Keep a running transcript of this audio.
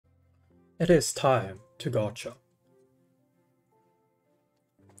It is time to Gacha.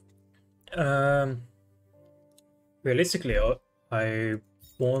 Um, Realistically, I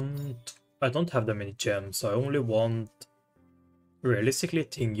want. I don't have that many gems. I only want. Realistically,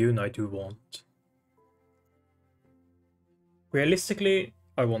 Ting Yun I do want. Realistically,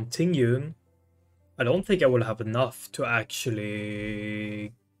 I want Ting Yun. I don't think I will have enough to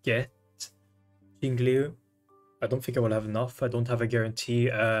actually get Jing Liu. I don't think I will have enough. I don't have a guarantee,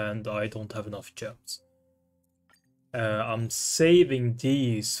 and I don't have enough gems. I'm saving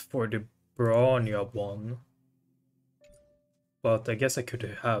these for the Branya one. But I guess I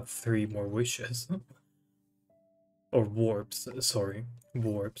could have 3 more wishes. Or warps, sorry.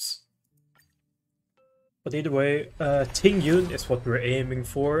 Warps. But either way, Ting Yun is what we're aiming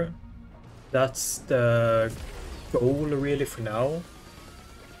for. That's the goal really for now.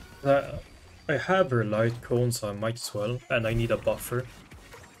 I have her light cone, so I might as well. And I need a buffer.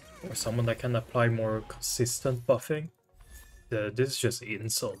 Or someone that can apply more consistent buffing. This is just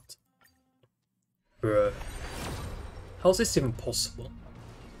insult. Bruh. How's this even possible?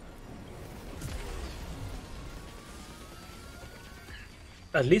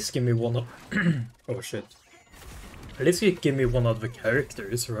 At least give me one of... oh shit. At least give me one of the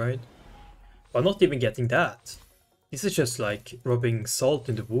characters, right? But not even getting that. This is just like rubbing salt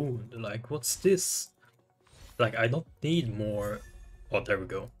in the wound. Like, what's this? Like, I don't need more... Oh, there we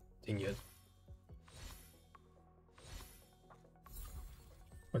go. Dang it.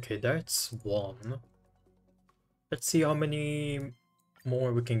 Okay, that's one. Let's see how many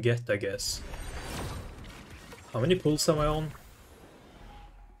more we can get, I guess. How many pulls am I on?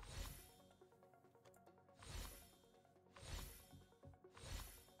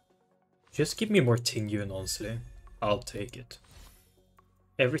 Just give me more Ting Yun, honestly. I'll take it.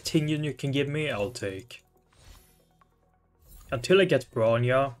 Every Ting Yun you can give me, I'll take. Until I get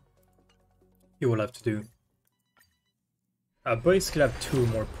Branya, you will have to do. I basically have 2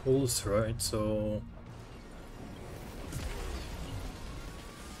 more pulls, right? So...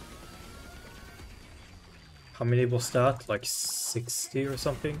 How many was that? Like 60 or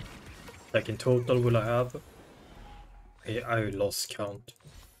something? Like in total will I have? I lost count.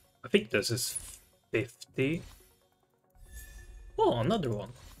 I think this is 50. Oh, another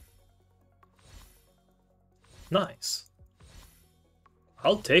one. Nice.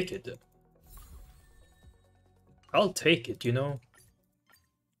 I'll take it. I'll take it, you know?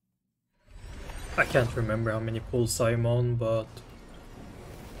 I can't remember how many pulls I'm on, but...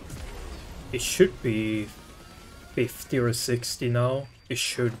 It should be 50 or 60 now. It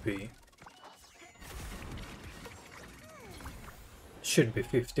should be. Should be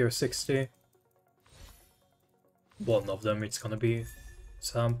 50 or 60. One of them it's gonna be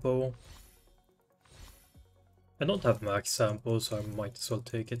Sampo. I don't have max Sampo, so I might as well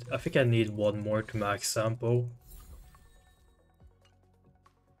take it. I think I need 1 more to max Sampo.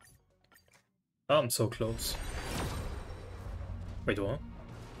 I'm so close. Wait, what?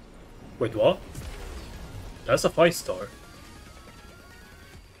 Wait, what? That's a 5-star.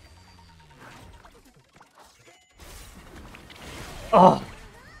 Ah!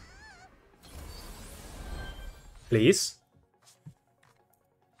 Please?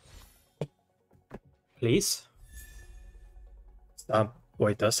 Please?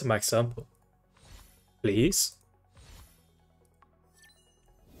 Wait, that's a max sample. Please?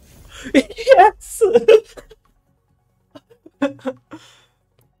 Yes!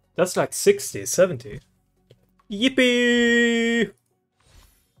 That's like 60, 70. Yippee!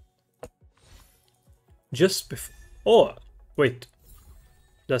 Just before... Oh, wait.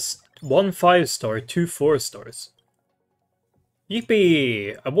 That's 1 5-star, 2 4-stars.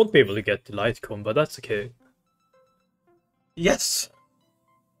 Yippee! I won't be able to get the light cone, but that's okay. Yes!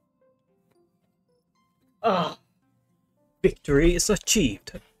 Ah! Victory is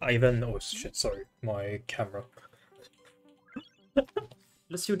achieved. Oh shit, sorry. My camera.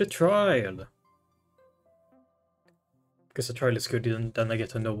 Let's do the trial. Because the trial is good, and then I get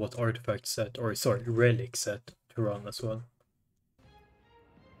to know what artifact set, or sorry, relic set to run as well.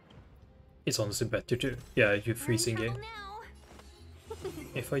 It's honestly better too. Yeah, you freezing game.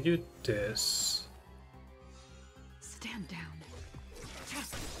 If I do this... Stand down.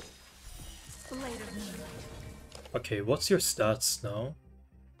 Okay, what's your stats now?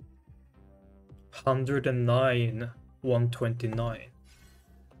 109, 129.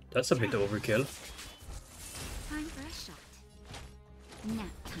 That's a bit overkill. Time for a shot. Nap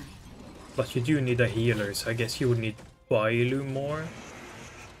time. But you do need a healer, so I guess you would need Bailu more.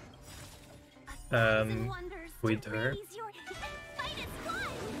 With her.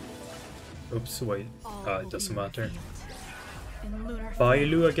 Oops, wait. It doesn't matter.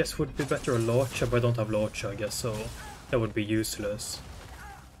 Bailu, I guess, would be better, or Lorcha, but I don't have Lorcha, I guess, so that would be useless.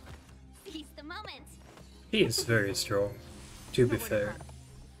 Seize the moment. He is very strong, to be fair.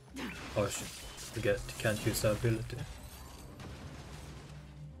 Oh shit, forget, can't use that ability.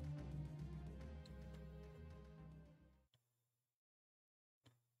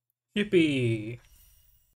 Yippee!